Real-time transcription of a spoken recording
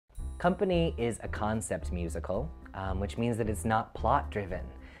Company is a concept musical, which means that it's not plot-driven.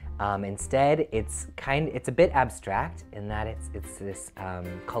 Instead, it's a bit abstract in that it's this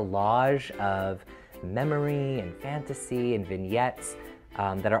collage of memory and fantasy and vignettes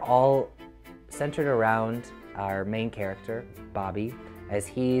that are all centered around our main character, Bobby, as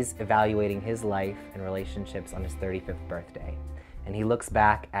he's evaluating his life and relationships on his 35th birthday. And he looks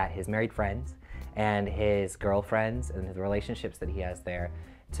back at his married friends and his girlfriends and the relationships that he has there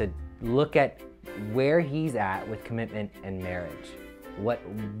to look at where he's at with commitment and marriage.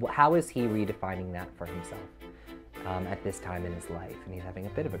 How is he redefining that for himself at this time in his life? And he's having a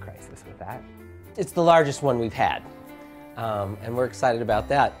bit of a crisis with that. It's the largest one we've had, and we're excited about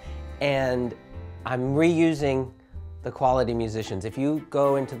that. And I'm reusing the quality musicians. If you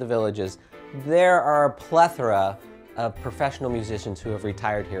go into the villages, there are a plethora of professional musicians who have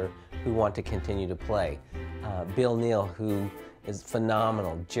retired here who want to continue to play. Bill Neal, who is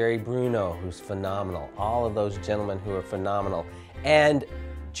phenomenal. Jerry Bruno, who's phenomenal. All of those gentlemen who are phenomenal. And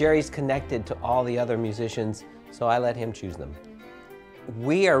Jerry's connected to all the other musicians, so I let him choose them.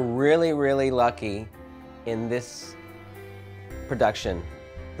 We are really, really lucky in this production.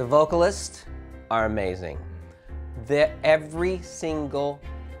 The vocalists are amazing. Every single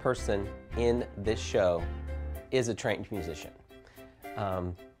person in this show is a trained musician.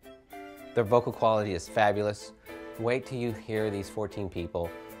 Their vocal quality is fabulous. Wait till you hear these 14 people.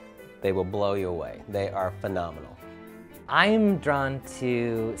 They will blow you away. They are phenomenal. I'm drawn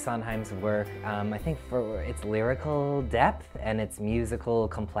to Sondheim's work, I think for its lyrical depth and its musical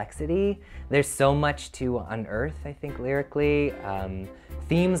complexity. There's so much to unearth, I think, lyrically.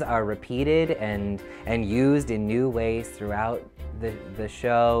 Themes are repeated and used in new ways throughout the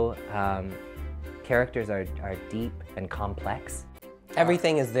show. Characters are deep and complex.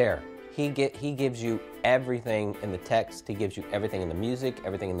 Everything is there. He gives you everything in the text. He gives you everything in the music,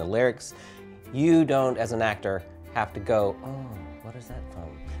 everything in the lyrics. You don't, as an actor, have to go, oh, what is that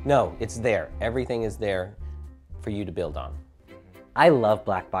from? No, it's there. Everything is there for you to build on. I love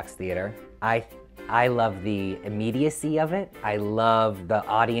black box theater. I love the immediacy of it. I love the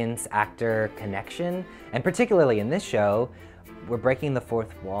audience-actor connection. And particularly in this show, we're breaking the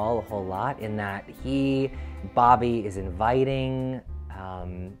fourth wall a whole lot in that Bobby is inviting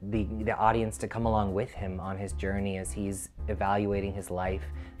the audience to come along with him on his journey as he's evaluating his life,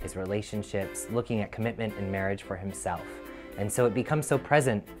 his relationships, looking at commitment and marriage for himself. And so it becomes so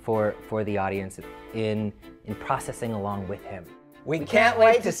present for the audience in processing along with him. We can't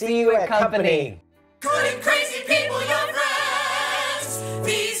wait to see you at Company. Good and crazy people, your friends.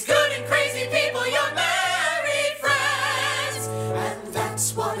 These good and crazy people, your married friends. And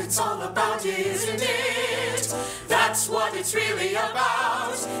that's what it's all about, isn't it? That's what it's really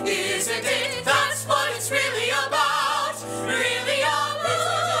about, isn't it? That's what it's really about.